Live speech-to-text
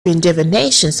in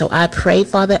divination. So I pray,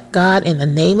 Father God, in the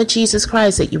name of Jesus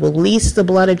Christ, that you release the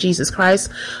blood of Jesus Christ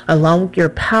along with your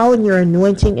power and your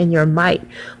anointing and your might,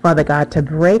 Father God, to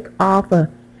break off of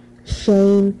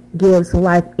Shane Gibbs'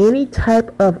 life any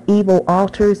type of evil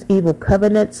altars, evil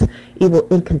covenants, evil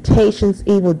incantations,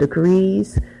 evil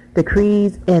decrees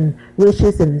and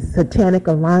wishes and satanic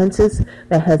alliances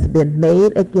that has been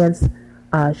made against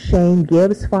Shane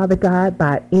Gibbs, Father God,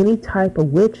 by any type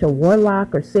of witch or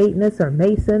warlock or Satanist or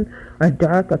Mason or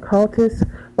dark occultist,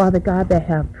 Father God, that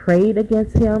have prayed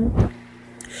against him.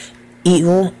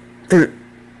 Evil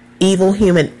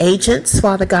human agents,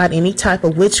 Father God, any type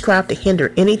of witchcraft to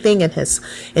hinder anything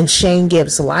in Shane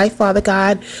Gibbs' life, Father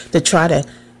God, to try to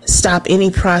stop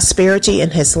any prosperity in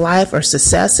his life or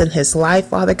success in his life,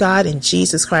 Father God, in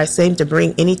Jesus Christ's name, to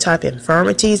bring any type of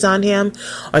infirmities on him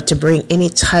or to bring any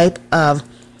type of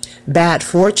bad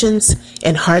fortunes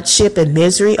and hardship and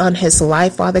misery on his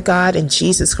life, Father God, in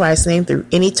Jesus Christ's name, through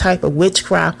any type of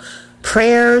witchcraft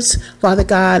prayers, Father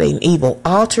God, and evil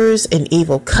altars and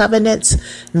evil covenants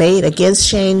made against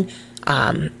Shane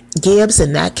Gibbs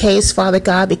in that case, Father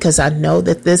God, because I know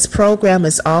that this program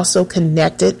is also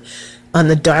connected on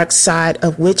the dark side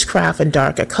of witchcraft and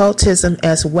dark occultism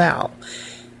as well,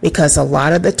 because a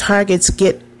lot of the targets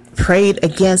get prayed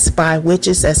against by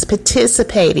witches that's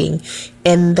participating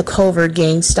in the covert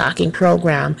gangstalking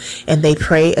program, and they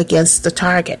pray against the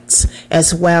targets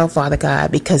as well, Father God,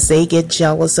 because they get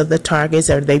jealous of the targets,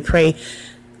 or they pray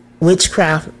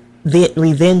witchcraft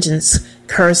revengeance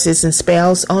curses and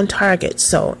spells on targets.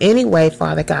 So anyway,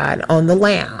 Father God, on the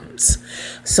lambs.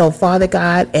 So Father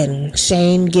God, and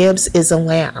Shane Gibbs is a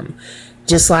lamb,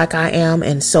 just like I am,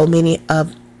 and so many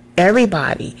of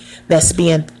everybody that's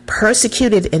being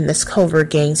persecuted in this covert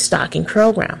gang stalking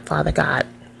program, Father God,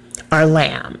 are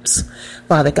lambs,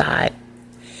 Father God.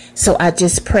 So I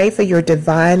just pray for your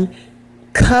divine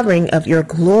covering of your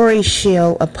glory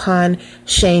shield upon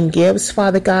Shane Gibbs,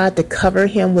 Father God, to cover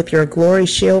him with your glory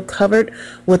shield, covered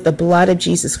with the blood of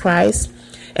Jesus Christ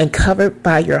and covered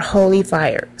by your holy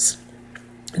fires,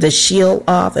 to shield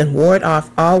off and ward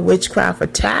off all witchcraft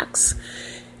attacks,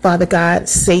 Father God,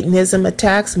 Satanism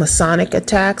attacks, Masonic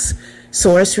attacks,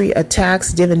 sorcery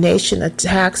attacks, divination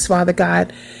attacks, Father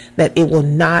God, that it will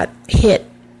not hit.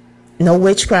 No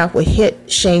witchcraft will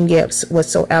hit Shane Gibbs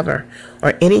whatsoever,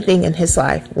 or anything in his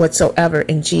life whatsoever,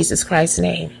 in Jesus Christ's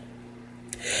name.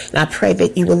 And I pray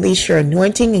that you release your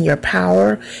anointing and your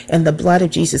power and the blood of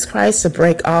Jesus Christ to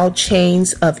break all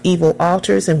chains of evil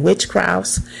altars and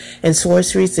witchcrafts and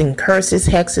sorceries and curses,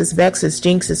 hexes, vexes,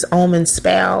 jinxes, omens,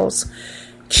 spells,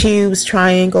 cubes,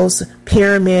 triangles,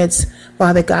 pyramids,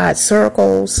 Father God,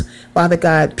 circles, Father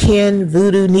God, pin,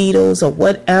 voodoo needles, or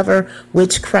whatever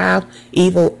witchcraft,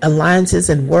 evil alliances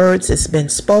and words that's been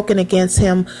spoken against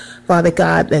him, Father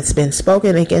God, that's been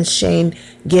spoken against Shane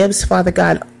Gibbs, Father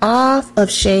God, off of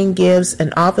Shane Gibbs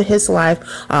and off of his life,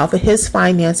 off of his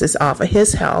finances, off of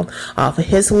his health, off of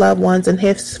his loved ones and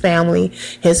his family,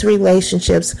 his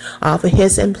relationships, off of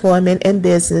his employment and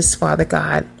business, Father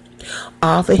God,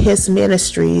 off of his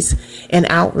ministries and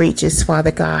outreaches,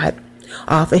 Father God,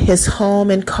 off of his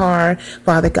home and car,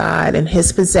 Father God, and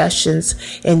his possessions,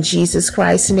 in Jesus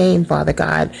Christ's name, Father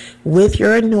God, with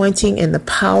your anointing and the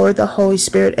power of the Holy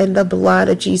Spirit and the blood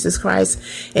of Jesus Christ,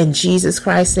 in Jesus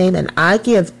Christ's name. And I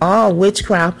give all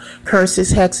witchcraft,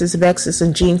 curses, hexes, vexes,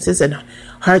 and jinxes, and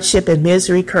hardship and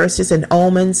misery, curses and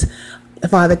omens,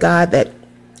 Father God, that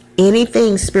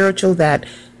anything spiritual that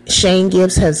Shane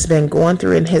Gibbs has been going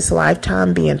through in his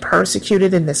lifetime, being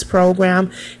persecuted in this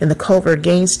program, in the covert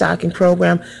gang stalking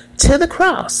program, to the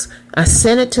cross. I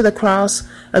sent it to the cross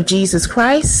of Jesus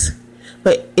Christ,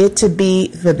 but it to be,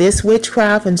 for this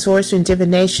witchcraft and sorcery and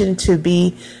divination to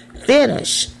be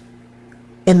finished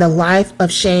in the life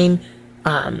of Shane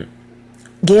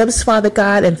Gibbs, Father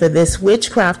God, and for this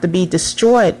witchcraft to be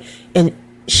destroyed in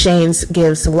Shane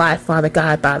Gibbs' life, Father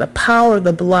God, by the power of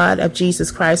the blood of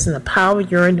Jesus Christ and the power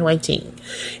of your anointing,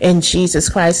 in Jesus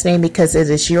Christ's name, because it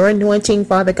is your anointing,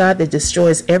 Father God, that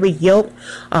destroys every yoke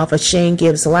off of Shane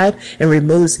Gibbs' life and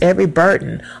removes every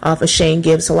burden off of Shane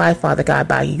Gibbs' life, Father God,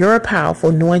 by your powerful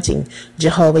anointing,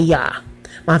 Jehovah Yah,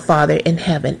 my Father in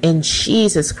heaven, in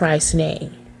Jesus Christ's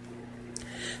name.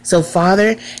 So,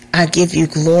 Father, I give you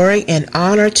glory and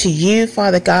honor to you,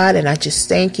 Father God, and I just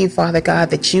thank you, Father God,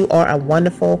 that you are a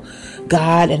wonderful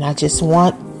God, and I just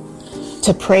want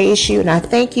to praise you, and I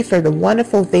thank you for the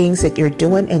wonderful things that you're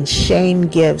doing in Shane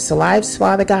Gibbs' life,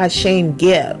 Father God, Shane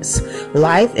Gibbs'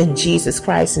 life, in Jesus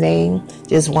Christ's name.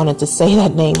 Just wanted to say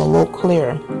that name a little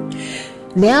clearer.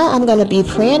 Now I'm going to be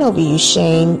praying over you,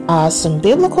 Shane, some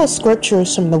biblical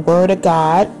scriptures from the Word of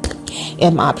God.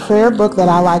 in my prayer book that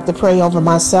I like to pray over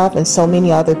myself and so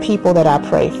many other people that I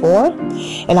pray for.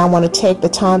 And I want to take the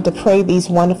time to pray these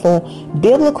wonderful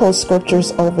biblical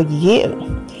scriptures over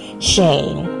you,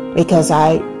 Shane, because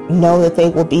I know that they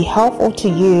will be helpful to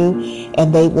you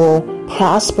and they will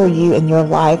prosper you in your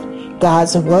life.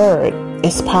 God's word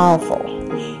is powerful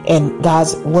and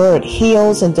God's word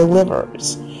heals and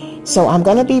delivers. So I'm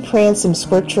going to be praying some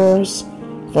scriptures,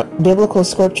 biblical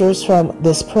scriptures from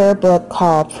this prayer book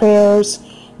called Prayers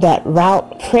That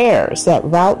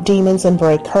Rout Demons and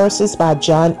Break Curses by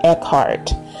John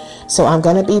Eckhardt. So I'm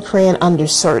going to be praying under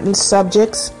certain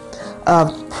subjects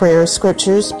of prayer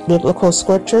scriptures, biblical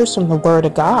scriptures from the Word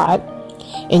of God.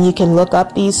 And you can look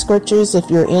up these scriptures if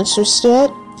you're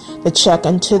interested to check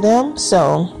into them.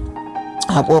 So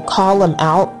I will call them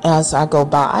out as I go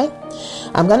by.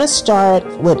 I'm going to start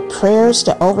with prayers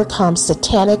to overcome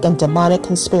satanic and demonic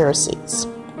conspiracies.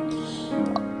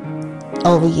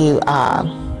 Over you,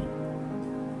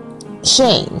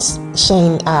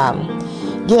 Shane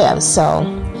Gibbs.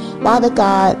 So, Father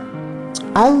God,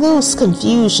 I loose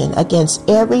confusion against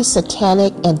every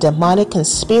satanic and demonic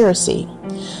conspiracy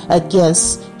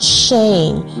against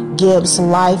Shane Gibbs'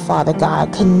 life, Father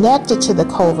God, connected to the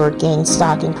covert gang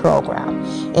stalking program,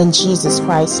 in Jesus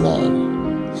Christ's name.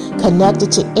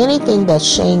 Connected to anything that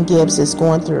Shane Gibbs is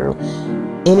going through,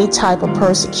 any type of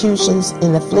persecutions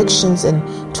and afflictions and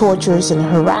tortures and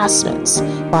harassments,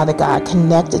 Father God,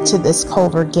 connected to this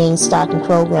covert gang stalking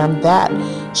program that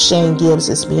Shane Gibbs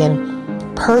is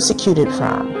being persecuted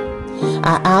from.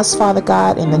 I ask, Father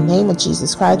God, in the name of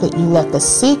Jesus Christ, that you let the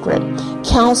secret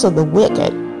counsel of the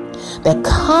wicked that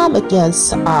come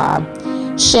against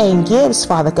Shane Gibbs,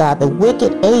 Father God, the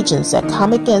wicked agents that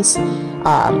come against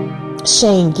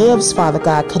Shane Gibbs, Father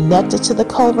God, connected to the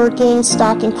covert gang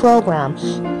stalking program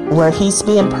where he's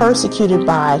being persecuted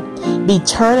by, be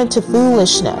turned into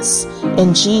foolishness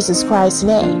in Jesus Christ's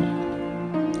name.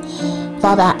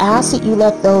 Father, I ask that you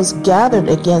let those gathered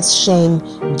against Shane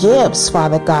Gibbs,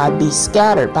 Father God, be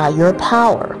scattered by your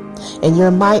power and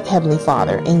your might, Heavenly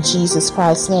Father, in Jesus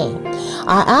Christ's name.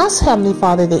 I ask, Heavenly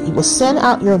Father, that you will send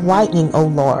out your lightning, O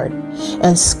Lord,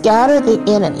 and scatter the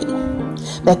enemy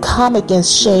that come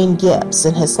against Shane Gibbs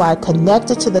and his life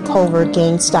connected to the covert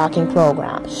gang stalking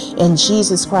program, in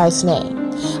Jesus Christ's name.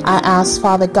 I ask,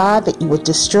 Father God, that you would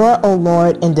destroy, O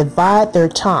Lord, and divide their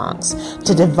tongues,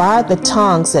 to divide the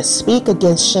tongues that speak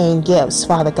against Shane Gibbs,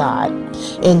 Father God,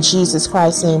 in Jesus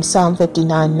Christ's name. Psalm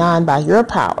 59:9, by your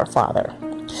power, Father.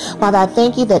 Father, I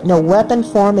thank you that no weapon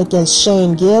formed against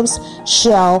Shane Gibbs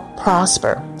shall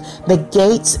prosper. The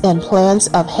gates and plans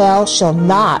of hell shall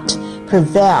not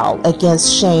prevail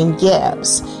against Shane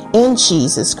Gibbs, in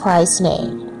Jesus Christ's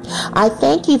name. I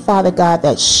thank you, Father God,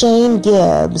 that Shane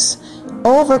Gibbs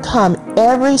overcome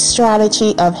every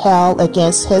strategy of hell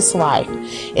against his life,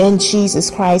 in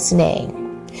Jesus Christ's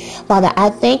name. Father, I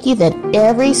thank you that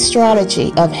every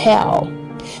strategy of hell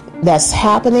that's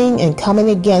happening and coming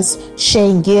against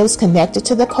Shane Gibbs connected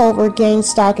to the covert gang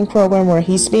stalking program where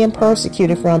he's being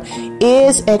persecuted from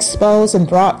is exposed and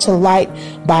brought to light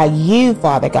by you,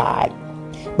 Father God.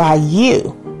 By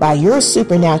you, by your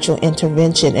supernatural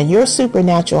intervention and your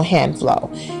supernatural hand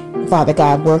flow, Father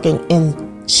God, working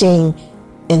in Shane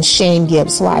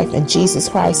Gibbs' life, in Jesus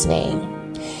Christ's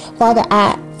name. Father,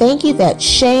 I thank you that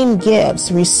Shane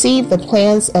Gibbs received the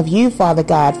plans of you, Father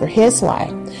God, for his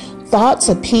life. Thoughts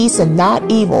of peace and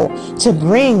not evil, to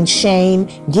bring Shane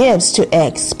Gibbs to an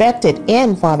expected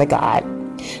end, Father God.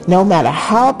 No matter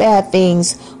how bad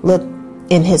things look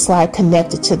in his life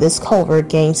connected to this covert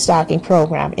gang stalking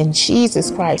program, in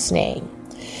Jesus Christ's name.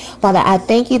 Father, I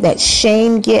thank you that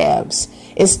Shane Gibbs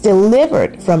is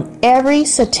delivered from every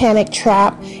satanic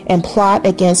trap and plot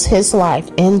against his life,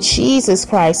 in Jesus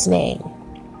Christ's name.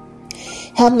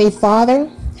 Heavenly Father,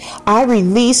 I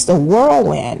release the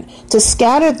whirlwind to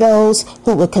scatter those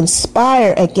who would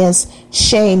conspire against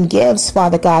Shane Gibbs,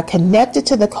 Father God, connected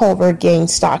to the covert gang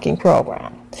stalking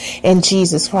program, in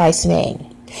Jesus Christ's name.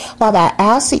 Father, I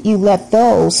ask that you let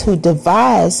those who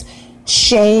devise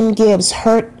Shane Gibbs'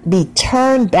 hurt be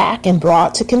turned back and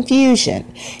brought to confusion,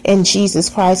 in Jesus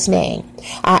Christ's name.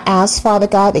 I ask, Father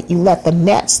God, that you let the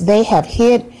nets they have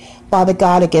hid, Father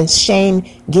God, against Shane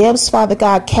Gibbs, Father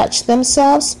God, catch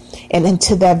themselves, and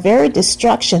into that very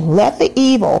destruction, let the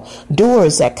evil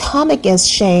doers that come against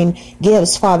Shane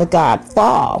Gibbs, Father God,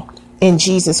 fall, in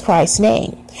Jesus Christ's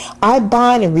name. I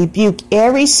bind and rebuke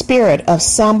every spirit of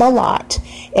Sambalat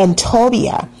and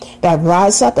Tobiah that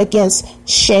rise up against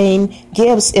Shane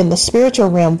Gibbs in the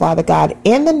spiritual realm, Father God,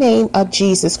 in the name of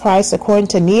Jesus Christ, according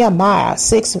to Nehemiah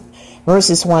 6,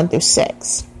 verses 1 through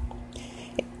 6.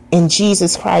 In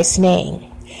Jesus Christ's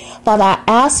name. Father, I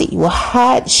ask that you will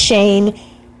hide Shane,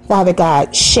 Father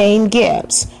God, Shane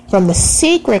Gibbs, from the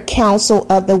secret counsel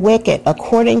of the wicked,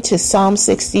 according to Psalm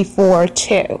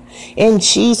 64:2, in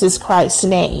Jesus Christ's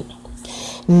name.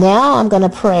 Now I'm going to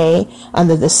pray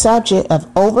under the subject of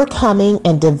overcoming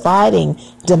and dividing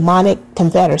demonic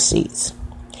confederacies.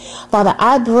 Father,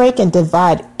 I break and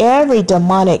divide every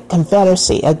demonic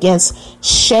confederacy against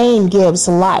Shane Gibbs'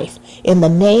 life in the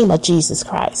name of Jesus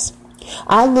Christ.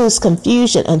 I lose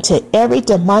confusion unto every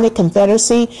demonic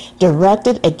confederacy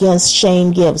directed against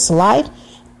Shane Gibbs' life,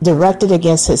 directed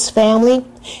against his family,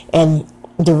 and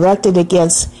directed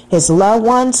against his loved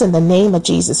ones in the name of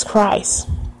Jesus Christ.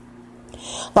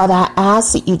 Father, I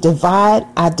ask that you divide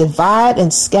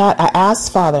and scatter. I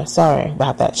ask, Father, sorry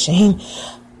about that, Shane.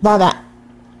 Father,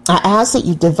 I ask that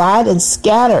you divide and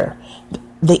scatter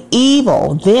the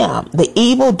evil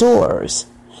doers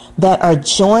that are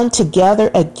joined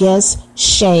together against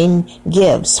Shane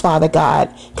Gibbs, Father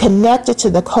God, connected to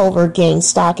the covert gang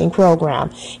stalking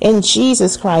program, in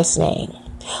Jesus Christ's name.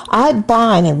 I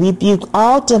bind and rebuke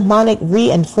all demonic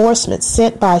reinforcements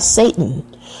sent by Satan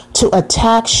to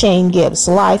attack Shane Gibbs'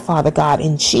 life, Father God,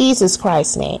 in Jesus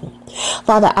Christ's name.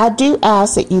 Father, I do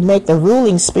ask that you make the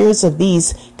ruling spirits of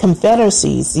these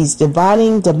confederacies, these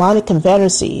dividing demonic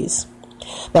confederacies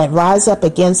that rise up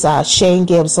against Shane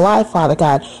Gibbs' life, Father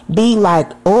God, be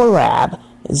like Orab,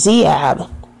 Zeab,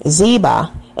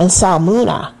 Zeba, and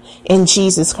Salmunah, in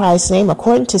Jesus Christ's name,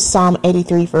 according to Psalm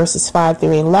 83, verses 5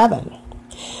 through 11.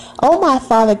 Oh, my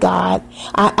Father God,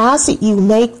 I ask that you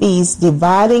make these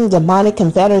dividing demonic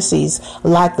confederacies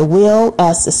like the wheel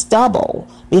as the stubble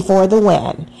before the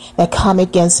wind that come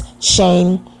against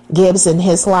Shane Gibbs in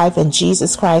his life, in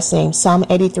Jesus Christ's name, Psalm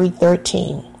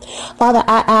 83:13. Father,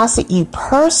 I ask that you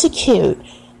persecute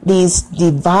these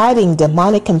dividing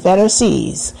demonic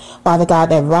confederacies, Father God,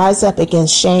 that rise up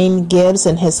against Shane Gibbs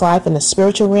and his life in the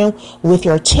spiritual realm with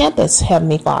your tempest,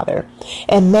 Heavenly Father,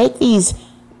 and make these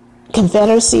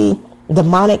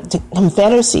demonic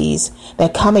confederacies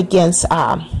that come against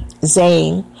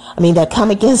that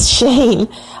come against Shane,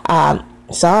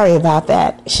 sorry about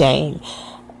that, Shane,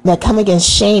 that come against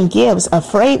Shane Gibbs,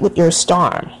 afraid with your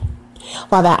storm.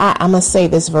 Father, I'm going to say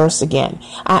this verse again.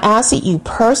 I ask that you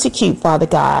persecute, Father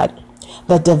God,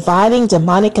 the dividing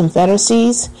demonic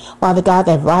confederacies, Father God,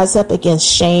 that rise up against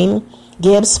Shane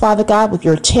Gibbs, Father God, with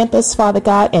your tempest, Father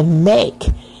God, and make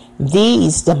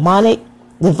these demonic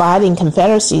dividing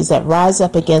confederacies that rise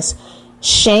up against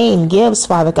Shane Gibbs,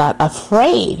 Father God,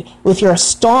 afraid with your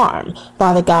storm,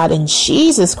 Father God, in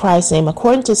Jesus Christ's name,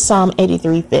 according to Psalm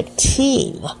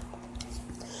 83:15.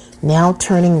 Now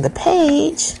turning the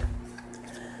page.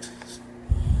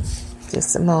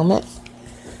 Just a moment.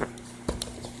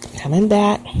 Coming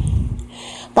back.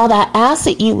 Father, I ask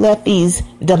that you let these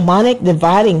demonic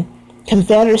dividing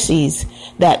confederacies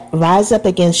that rise up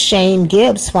against Shane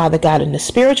Gibbs, Father God, in the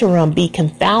spiritual realm be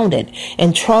confounded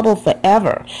and troubled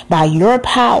forever by your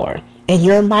power and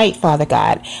your might, Father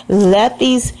God. Let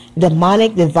these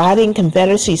demonic dividing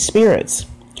confederacy spirits,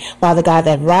 Father God,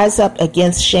 that rise up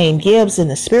against Shane Gibbs in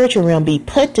the spiritual realm be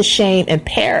put to shame and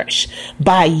perish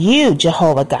by you,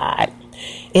 Jehovah God,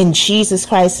 in Jesus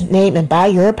Christ's name and by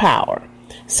your power.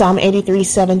 Psalm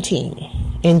 83:17.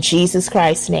 In Jesus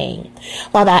Christ's name.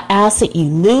 Father, I ask that you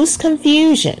loose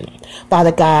confusion,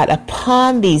 Father God,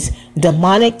 upon these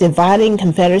demonic dividing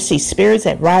confederacy spirits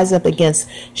that rise up against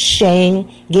Shane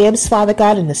Gibbs, Father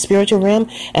God, in the spiritual realm,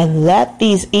 and let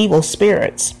these evil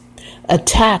spirits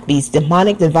attack, these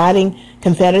demonic dividing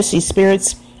confederacy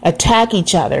spirits attack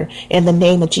each other in the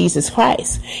name of Jesus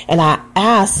Christ. And I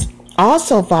ask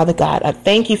also, Father God, I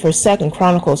thank you for 2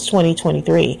 Chronicles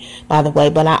 20:23, by the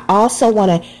way, but I also want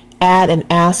to add and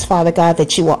ask, Father God,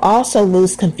 that you will also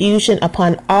lose confusion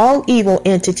upon all evil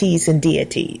entities and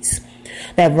deities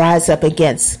that rise up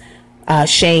against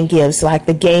Shane Gibbs, like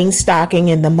the gang stalking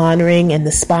and the monitoring and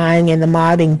the spying and the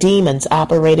mobbing demons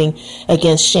operating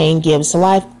against Shane Gibbs'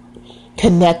 life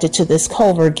connected to this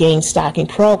covert gang stalking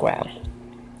program.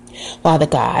 Father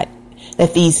God,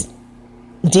 that these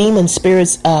demon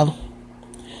spirits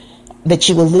that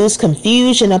you will lose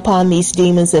confusion upon these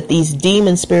demons, that these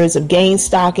demon spirits of gang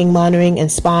stalking, monitoring,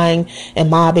 and spying and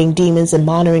mobbing demons and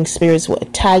monitoring spirits will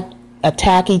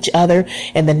attack each other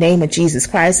in the name of Jesus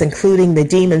Christ, including the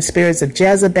demon spirits of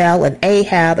Jezebel and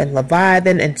Ahab and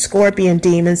Leviathan and scorpion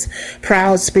demons,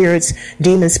 proud spirits,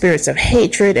 demon spirits of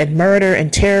hatred and murder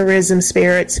and terrorism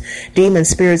spirits, demon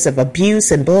spirits of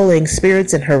abuse and bullying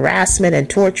spirits and harassment and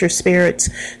torture spirits,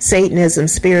 Satanism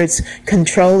spirits,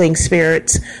 controlling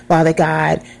spirits, Father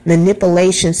God,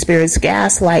 manipulation spirits,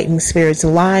 gaslighting spirits,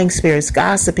 lying spirits,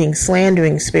 gossiping,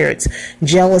 slandering spirits,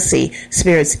 jealousy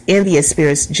spirits, envious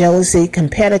spirits, jealousy,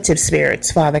 competitive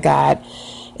spirits, Father God,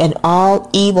 and all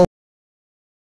evil